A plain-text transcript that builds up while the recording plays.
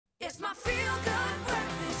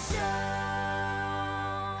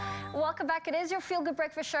welcome back. It is your Feel Good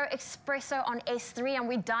Breakfast show, Expresso on S3, and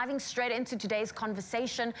we're diving straight into today's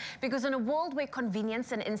conversation because in a world where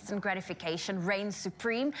convenience and instant gratification reigns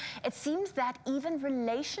supreme, it seems that even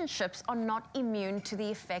relationships are not immune to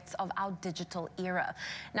the effects of our digital era.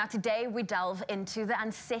 Now, today we delve into the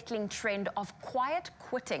unsettling trend of quiet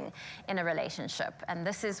quitting in a relationship, and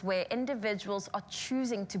this is where individuals are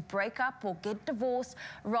choosing to break up or get divorced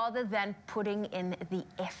rather than putting in the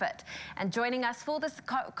effort. And joining us for this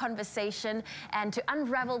conversation and to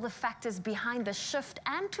unravel the factors behind the shift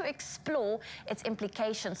and to explore its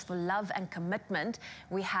implications for love and commitment,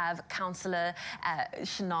 we have counsellor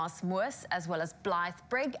Shanaz Moos, as well as Blythe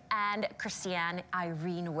Brigg and Christiane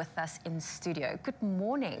Irene with us in studio. Good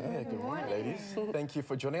morning. Yeah, good morning, ladies. Thank you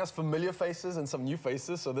for joining us. Familiar faces and some new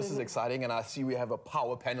faces, so this is exciting, and I see we have a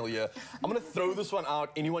power panel here. I'm going to throw this one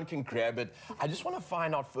out. Anyone can grab it. I just want to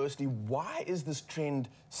find out firstly, why is this trend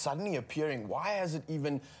suddenly appearing? Why has it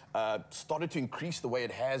even started to increase the way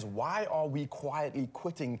it has? Why are we quietly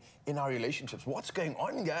quitting in our relationships? What's going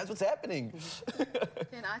on, guys? What's happening?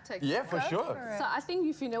 Can I take Yeah, for sure. So I think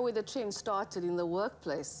if you know where the trend started in the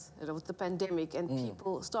workplace, with the pandemic and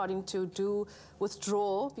people starting to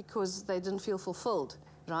withdraw because they didn't feel fulfilled,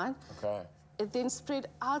 right? Okay. It then spread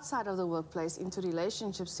outside of the workplace into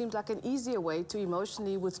relationships. Seemed like an easier way to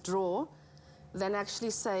emotionally withdraw than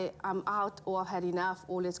actually say, I'm out, or I've had enough,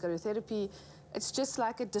 or let's go to therapy. It's just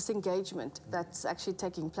like a disengagement that's actually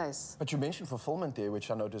taking place. But you mentioned fulfillment there, which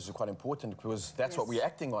I notice is quite important, because that's what we're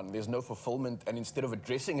acting on. There's no fulfillment, and instead of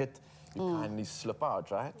addressing it, you kindly slip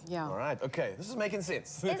out, right? Yeah. All right, okay, this is making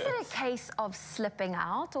sense. Is it a case of slipping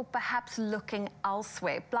out or perhaps looking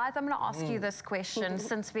elsewhere? Blythe, I'm going to ask you this question.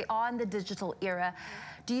 Since we are in the digital era,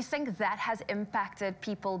 do you think that has impacted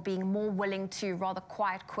people being more willing to rather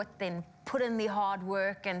quiet quit than put in the hard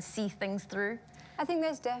work and see things through? I think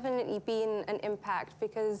there's definitely been an impact,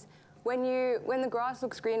 because when the grass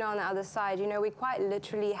looks greener on the other side, you know, we quite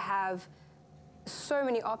literally have so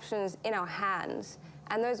many options in our hands.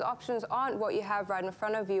 And those options aren't what you have right in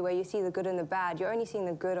front of you where you see the good and the bad. You're only seeing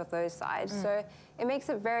the good of those sides. So it makes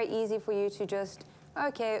it very easy for you to just,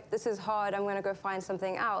 okay, this is hard, I'm going to go find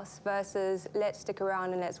something else, versus let's stick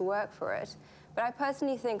around and let's work for it. But I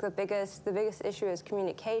personally think the biggest issue is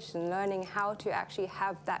communication, learning how to actually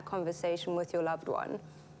have that conversation with your loved one.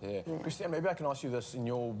 Yeah. Christiane, maybe I can ask you this. In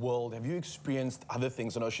your world, have you experienced other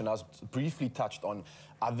things? I know Shanaz briefly touched on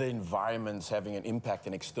other environments having an impact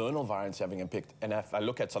and external environments having an impact. And if I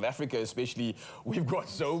look at South Africa especially, we've got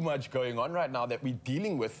so much going on right now that we're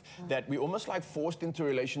dealing with, that we're almost like forced into a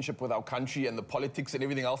relationship with our country and the politics and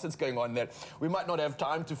everything else that's going on, that we might not have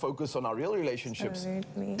time to focus on our real relationships.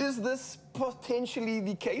 Absolutely. Is this potentially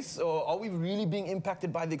the case, or are we really being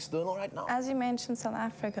impacted by the external right now? As you mentioned, South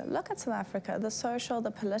Africa, look at South Africa, the social,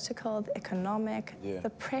 the political, the economic,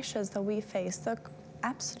 the pressures that we face, the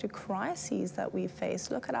absolute crises that we face.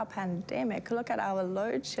 Look at our pandemic, look at our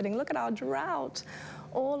load shedding, look at our drought.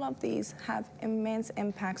 All of these have immense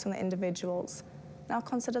impacts on the individuals. Now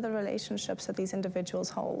consider the relationships that these individuals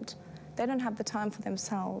hold. They don't have the time for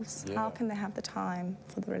themselves. How can they have the time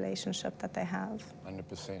for the relationship that they have?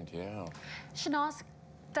 100%, yeah. Shanaz,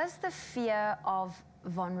 does the fear of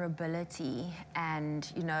vulnerability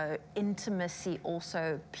and, you know, intimacy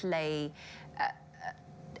also play?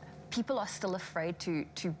 People are still afraid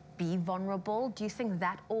to be vulnerable. Do you think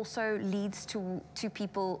that also leads to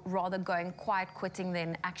people rather going quiet quitting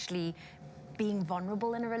than actually being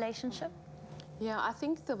vulnerable in a relationship? Yeah, I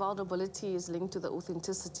think the vulnerability is linked to the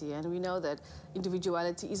authenticity, and we know that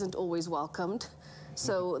individuality isn't always welcomed.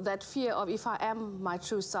 So that fear of, if I am my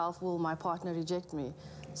true self, will my partner reject me?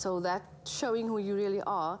 So that showing who you really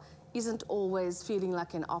are isn't always feeling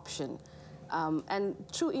like an option. And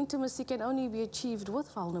true intimacy can only be achieved with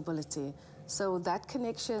vulnerability. So that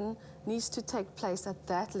connection needs to take place at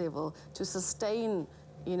that level to sustain,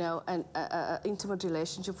 you know, an intimate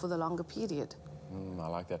relationship for the longer period. I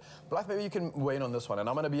like that. Blythe, maybe you can weigh in on this one, and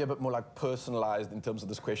I'm going to be a bit more like personalized in terms of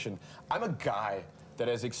this question. I'm a guy that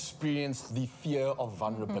has experienced the fear of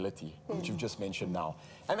vulnerability, which you've just mentioned now.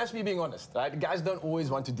 And that's me being honest, right? Guys don't always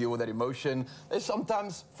want to deal with that emotion. There's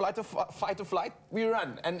sometimes fight or flight, we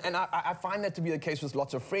run. And I find that to be the case with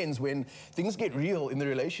lots of friends. When things get real in the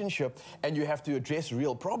relationship and you have to address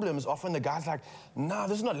real problems, often the guy's like, nah,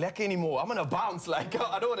 this is not lekker anymore. I'm going to bounce. Like,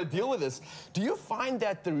 I don't want to deal with this. Do you find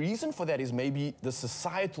that the reason for that is maybe the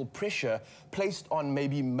societal pressure placed on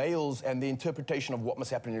maybe males and the interpretation of what must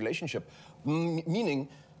happen in a relationship? Meaning,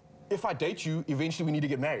 if I date you, eventually we need to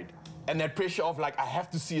get married. And that pressure of, like, I have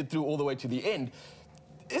to see it through all the way to the end.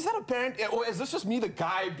 Is that apparent, or is this just me, the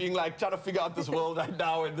guy, being like trying to figure out this world right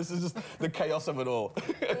now, and this is just the chaos of it all?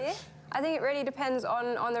 Yeah. I think it really depends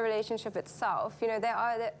on the relationship itself. You know, there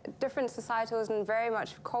are different societals and very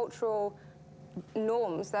much cultural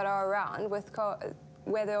norms that are around with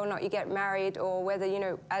whether or not you get married, or whether, you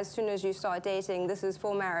know, as soon as you start dating, this is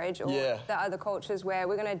for marriage, or the other cultures where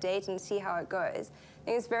we're going to date and see how it goes. I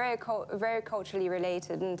think it's very culturally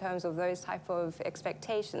related in terms of those type of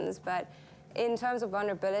expectations, but in terms of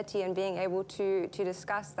vulnerability and being able to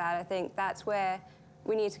discuss that, I think that's where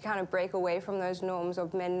we need to kind of break away from those norms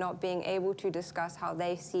of men not being able to discuss how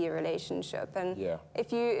they see a relationship. And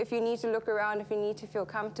if you need to look around, if you need to feel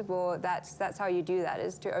comfortable, that's how you do that,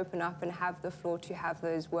 is to open up and have the floor to have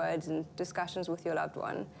those words and discussions with your loved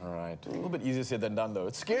one. All right. A little bit easier said than done, though.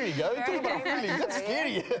 It's scary, go. Talk about feelings. That's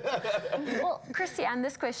scary. Well, Christiane,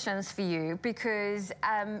 this question's for you because,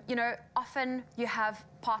 you know, often you have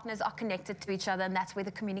partners are connected to each other, and that's where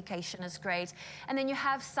the communication is great. And then you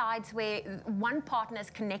have sides where one partner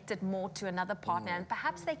is connected more to another partner, and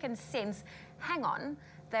perhaps they can sense, hang on,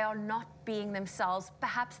 they are not being themselves.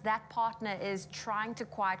 Perhaps that partner is trying to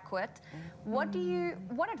quiet quit. What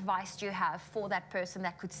advice do you have for that person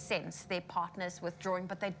that could sense their partner's withdrawing,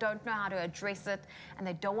 but they don't know how to address it, and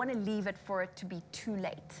they don't want to leave it for it to be too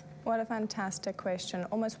late? What a fantastic question.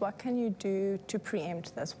 Almost, what can you do to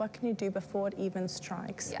preempt this? What can you do before it even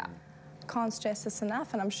strikes? Yeah. Can't stress this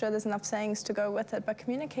enough, and I'm sure there's enough sayings to go with it, but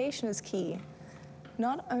communication is key.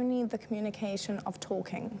 Not only the communication of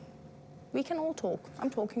talking. We can all talk.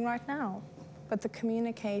 I'm talking right now. But the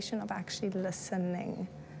communication of actually listening.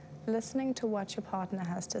 Listening to what your partner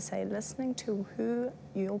has to say. Listening to who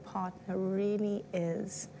your partner really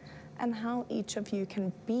is. And how each of you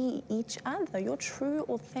can be each other, your true,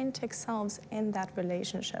 authentic selves in that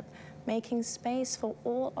relationship, making space for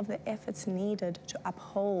all of the efforts needed to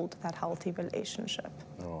uphold that healthy relationship.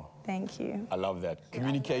 Oh. Thank you. I love that.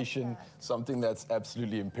 Communication, something that's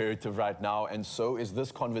absolutely imperative right now, and so is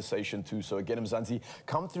this conversation too. So again, Mzansi,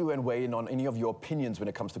 come through and weigh in on any of your opinions when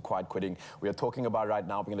it comes to quiet quitting. We are talking about right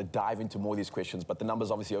now. We're going to dive into more of these questions, but the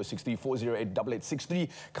number's obviously 063 408 8863.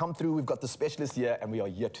 Come through. We've got the specialist here, and we are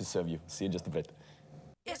here to serve you. See you in just a bit.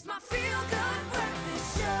 It's my feel-good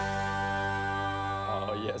breakfast show.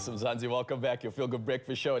 Oh, yes, Mzansi, welcome back. Your Feel Good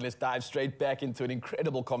Breakfast Show, and let's dive straight back into an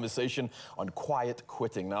incredible conversation on quiet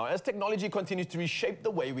quitting. Now, as technology continues to reshape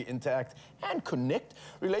the way we interact and connect,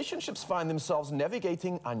 relationships find themselves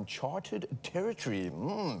navigating uncharted territory.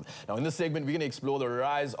 Now, in this segment, we're going to explore the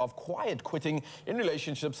rise of quiet quitting in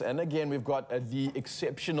relationships, and again, we've got the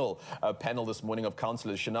exceptional panel this morning of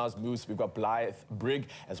counselors, Shanaz Moose, we've got Blythe Brigg,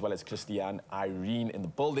 as well as Christiane Irene in the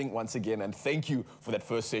building once again, and thank you for that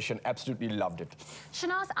first session. Absolutely loved it.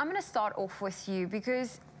 Shanaz, I'm going to start off with you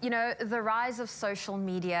because, you know, the rise of social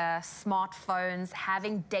media, smartphones,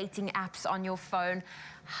 having dating apps on your phone,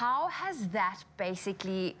 how has that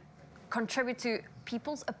basically contributed to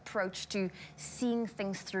people's approach to seeing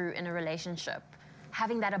things through in a relationship?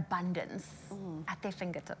 Having that abundance at their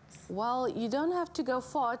fingertips? Well, you don't have to go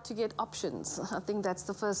far to get options. I think that's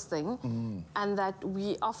the first thing. And that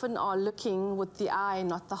we often are looking with the eye,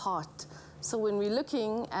 not the heart. So when we're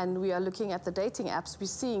looking and we are looking at the dating apps, we're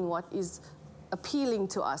seeing what is appealing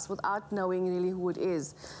to us without knowing really who it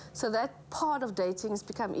is. So that part of dating has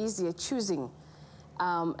become easier, choosing.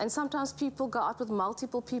 And sometimes people go out with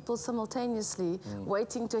multiple people simultaneously,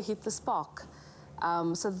 waiting to hit the spark.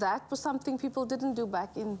 So that was something people didn't do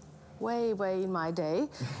back in way in my day.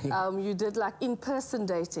 You did like in-person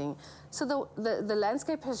dating. So the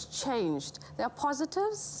landscape has changed. There are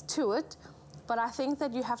positives to it, but I think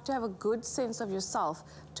that you have to have a good sense of yourself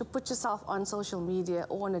to put yourself on social media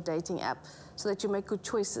or on a dating app so that you make good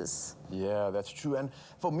choices. Yeah, that's true. And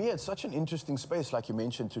for me, it's such an interesting space, like you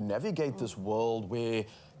mentioned, to navigate this world where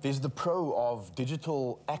there's the pro of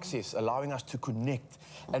digital access allowing us to connect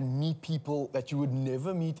and meet people that you would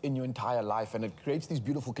never meet in your entire life. And it creates these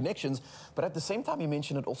beautiful connections. But at the same time, you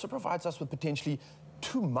mentioned it also provides us with potentially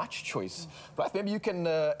too much choice. But maybe you can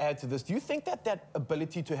add to this. Do you think that that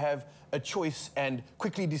ability to have a choice and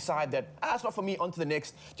quickly decide that, it's not for me, on to the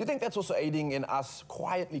next, do you think that's also aiding in us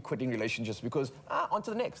quietly quitting relationships because, on to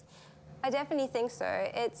the next? I definitely think so.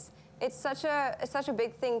 It's such a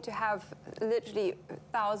big thing to have literally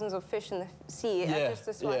thousands of fish in the sea at just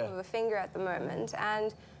a swipe of a finger at the moment.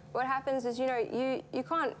 And what happens is, you know, you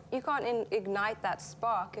can't ignite that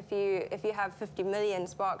spark if you have 50 million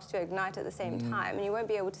sparks to ignite at the same time, and you won't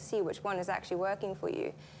be able to see which one is actually working for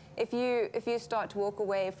you. If you start to walk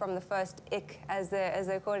away from the first ick, as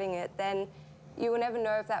they're calling it, then you will never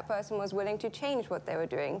know if that person was willing to change what they were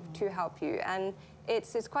doing to help you. And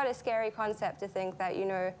it's quite a scary concept to think that, you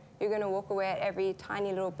know, you're going to walk away at every tiny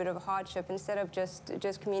little bit of hardship instead of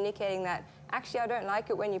just communicating that, actually, I don't like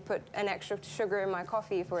it when you put an extra sugar in my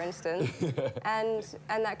coffee, for instance. and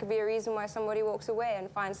that could be a reason why somebody walks away and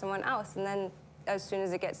finds someone else. And then as soon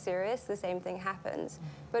as it gets serious, the same thing happens.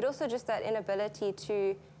 But also just that inability to,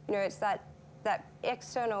 you know, it's that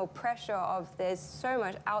external pressure of there's so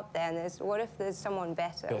much out there, and there's, what if there's someone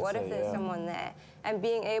better? What if there's someone there? And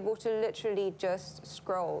being able to literally just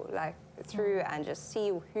scroll like through and just see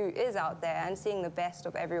who is out there and seeing the best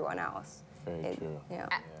of everyone else. Very true. Yeah.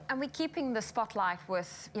 And we're keeping the spotlight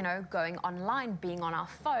with, you know, going online, being on our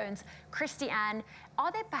phones. Christy-Ann,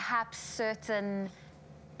 are there perhaps certain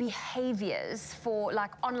behaviors for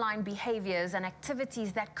like online behaviors and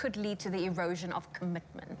activities that could lead to the erosion of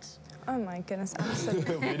commitment? Oh my goodness,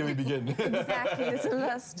 absolutely. Where do we begin? Exactly, there's a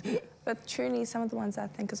list. But truly, some of the ones I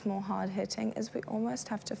think is more hard-hitting is we almost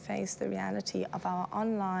have to face the reality of our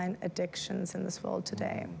online addictions in this world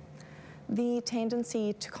today. The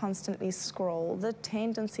tendency to constantly scroll, the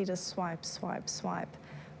tendency to swipe, swipe, swipe.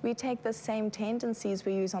 We take the same tendencies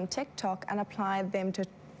we use on TikTok and apply them to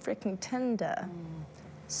freaking Tinder.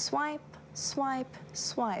 Swipe, swipe,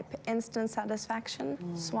 swipe, instant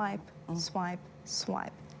satisfaction, swipe, swipe,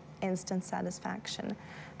 swipe, instant satisfaction.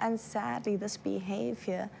 And sadly, this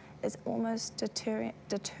behavior is almost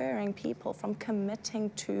deterring people from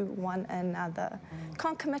committing to one another. You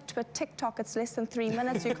can't commit to a TikTok, it's less than 3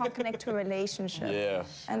 minutes, you can't connect to a relationship. Yeah.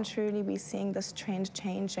 And truly we're seeing this trend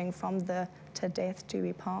changing from the to death do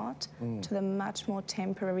we part to the much more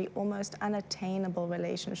temporary, almost unattainable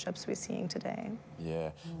relationships we're seeing today.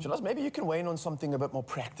 Yeah. Jonas, maybe you can weigh in on something a bit more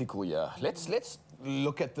practical here. Let's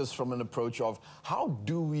look at this from an approach of how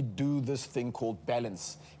do we do this thing called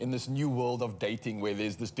balance in this new world of dating where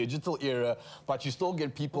there's this digital era, but you still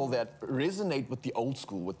get people that resonate with the old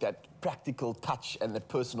school, with that practical touch and that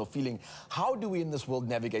personal feeling. How do we in this world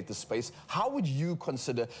navigate this space? How would you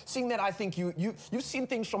consider, seeing that I think you've seen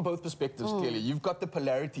things from both perspectives clearly. You've got the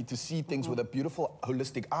polarity to see things with a beautiful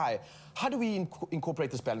holistic eye. How do we incorporate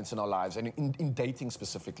this balance in our lives and in dating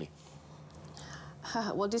specifically?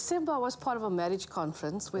 Well, December was part of a marriage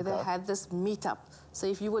conference where they had this meetup. So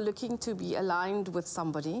if you were looking to be aligned with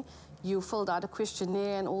somebody, you filled out a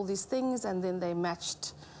questionnaire and all these things, and then they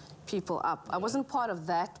matched people up. I wasn't part of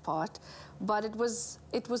that part, but it was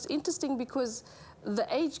interesting because the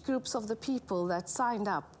age groups of the people that signed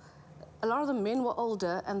up, a lot of the men were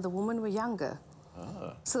older and the women were younger.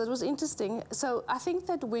 So it was interesting. So I think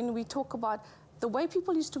that when we talk about the way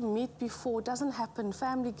people used to meet before doesn't happen,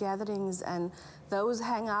 family gatherings and those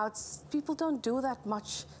hangouts, people don't do that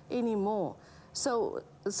much anymore. So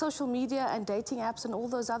social media and dating apps and all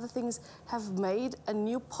those other things have made a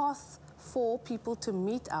new path for people to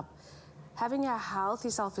meet up. Having a healthy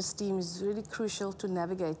self-esteem is really crucial to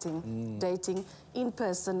navigating dating in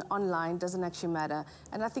person, online, doesn't actually matter.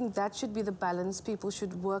 And I think that should be the balance people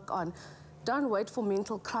should work on. Don't wait for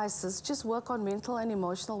mental crisis, just work on mental and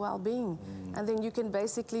emotional well-being. And then you can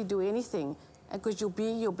basically do anything because you'll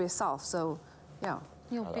be your best self. So, yeah.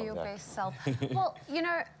 You'll be your best self. Well, you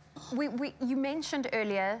know, you mentioned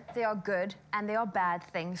earlier there are good and there are bad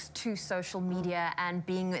things to social media and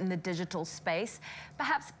being in the digital space.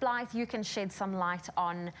 Perhaps, Blythe, you can shed some light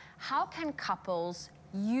on how can couples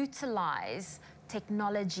utilize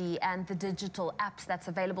technology and the digital apps that's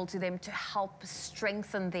available to them to help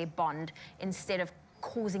strengthen their bond instead of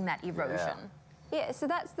causing that erosion. Yeah, so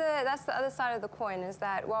that's the other side of the coin, is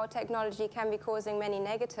that while technology can be causing many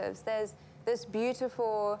negatives, there's this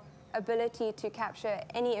beautiful ability to capture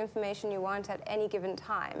any information you want at any given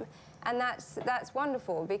time. And that's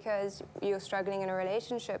wonderful, because you're struggling in a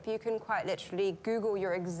relationship, you can quite literally Google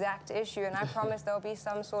your exact issue, and I promise there'll be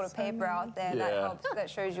some sort of paper out there that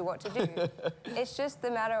shows you what to do. It's just the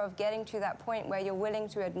matter of getting to that point where you're willing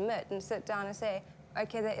to admit and sit down and say,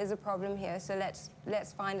 okay, there is a problem here, so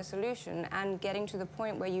let's find a solution, and getting to the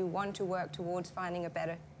point where you want to work towards finding a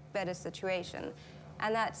better situation.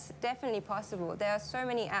 And that's definitely possible. There are so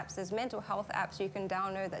many apps. There's mental health apps you can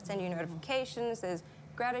download that send you notifications. There's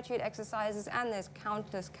gratitude exercises, and there's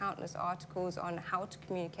countless articles on how to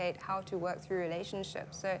communicate, how to work through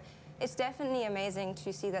relationships. So it's definitely amazing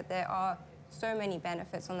to see that there are so many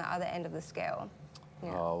benefits on the other end of the scale.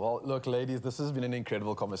 Yeah. Oh, well, look, ladies, this has been an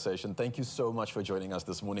incredible conversation. Thank you so much for joining us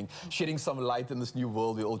this morning, shedding some light in this new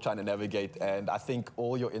world we're all trying to navigate. And I think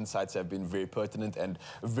all your insights have been very pertinent and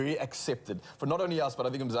very accepted for not only us, but I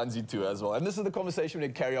think Mzansi too as well. And this is the conversation we're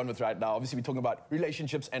going to carry on with right now. Obviously, we're talking about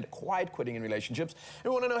relationships and quiet quitting in relationships.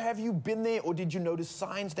 And we want to know, have you been there, or did you notice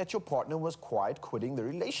signs that your partner was quiet quitting the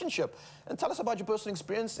relationship? And tell us about your personal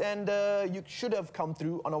experience, and you should have come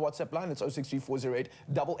through on our WhatsApp line. It's 063 408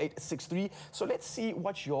 8863. So let's see see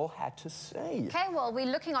what you all had to say. Okay, well, we're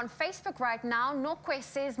looking on Facebook right now. Norquest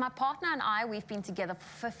says, my partner and I, we've been together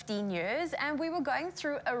for 15 years and we were going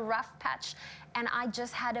through a rough patch and I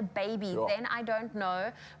just had a baby. Sure. Then I don't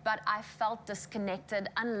know, but I felt disconnected,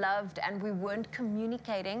 unloved, and we weren't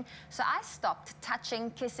communicating. So I stopped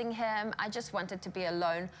touching, kissing him. I just wanted to be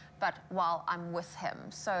alone, but while I'm with him.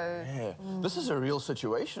 So Yeah. This is a real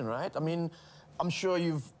situation, right? I mean, I'm sure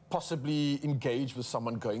you've possibly engaged with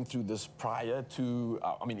someone going through this prior to,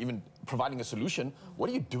 I mean, even providing a solution. What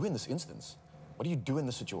do you do in this instance? What do you do in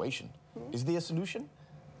this situation? Is there a solution?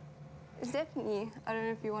 It's definitely, I don't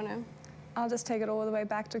know if you want to. I'll just take it all the way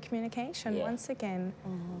back to communication Yeah. once again.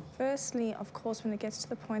 Firstly, of course, when it gets to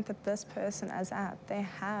the point that this person is at, they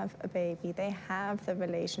have a baby, they have the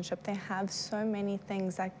relationship, they have so many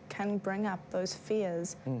things that can bring up those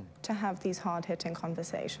fears to have these hard-hitting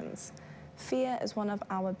conversations. Fear is one of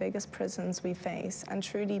our biggest prisons we face, and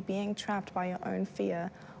truly being trapped by your own fear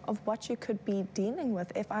of what you could be dealing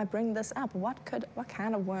with. If I bring this up, what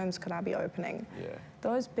kind of worms could I be opening? Yeah.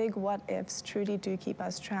 Those big what ifs truly do keep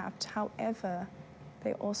us trapped. However,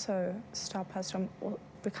 they also stop us from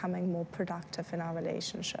becoming more productive in our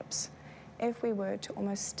relationships. If we were to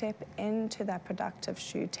almost step into that productive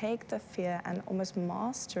shoe, take the fear and almost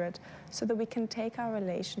master it so that we can take our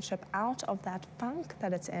relationship out of that funk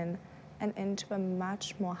that it's in and into a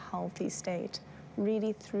much more healthy state,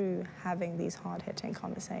 really through having these hard-hitting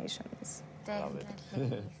conversations.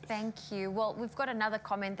 definitely. Thank you. Well, we've got another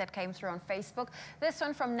comment that came through on Facebook. This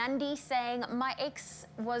one from Nandi saying, my ex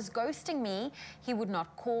was ghosting me. He would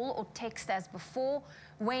not call or text as before.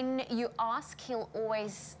 When you ask, he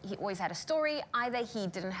always had a story. Either he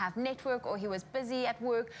didn't have network or he was busy at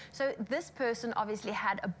work. So this person obviously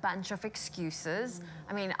had a bunch of excuses.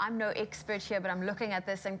 I mean, I'm no expert here, but I'm looking at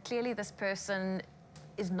this and clearly this person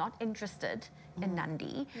is not interested in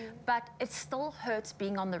Nandi, but it still hurts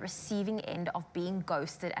being on the receiving end of being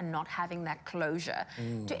ghosted and not having that closure.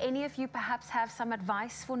 Do any of you perhaps have some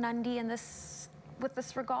advice for Nandi in this, with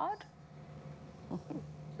this regard?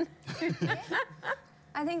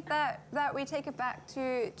 I think that we take it back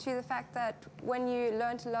to the fact that when you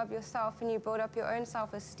learn to love yourself and you build up your own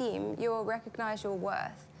self-esteem, you'll recognize your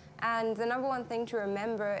worth. And the number one thing to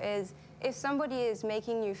remember is if somebody is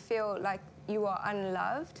making you feel like you are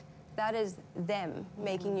unloved, that is them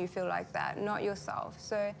making you feel like that, not yourself.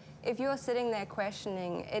 So if you're sitting there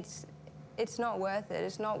questioning, it's not worth it.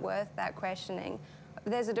 It's not worth that questioning.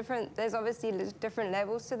 There's obviously different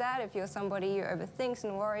levels to that. If you're somebody who overthinks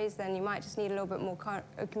and worries, then you might just need a little bit more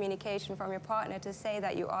communication from your partner to say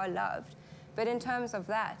that you are loved. But in terms of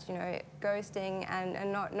that, you know, ghosting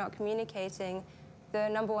and not communicating, the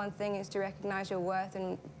number one thing is to recognize your worth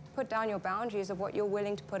and put down your boundaries of what you're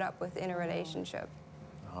willing to put up with in a relationship.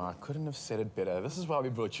 Oh, I couldn't have said it better. This is why we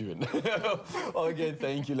brought you in. Well, again,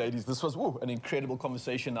 thank you, ladies. This was an incredible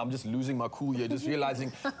conversation. I'm just losing my cool here, just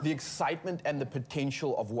realizing the excitement and the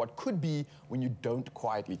potential of what could be when you don't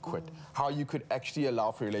quietly quit. How you could actually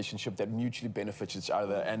allow for a relationship that mutually benefits each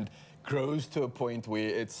other and grows to a point where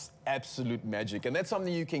it's absolute magic. And that's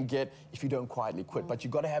something you can get if you don't quietly quit. But you've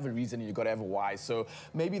got to have a reason and you've got to have a why. So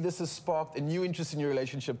maybe this has sparked a new interest in your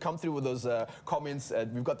relationship. Come through with those comments.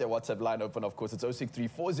 We've got their WhatsApp line open, of course. It's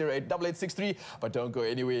 063-408-8863. But don't go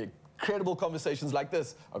anywhere. Incredible conversations like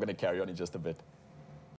this are going to carry on in just a bit.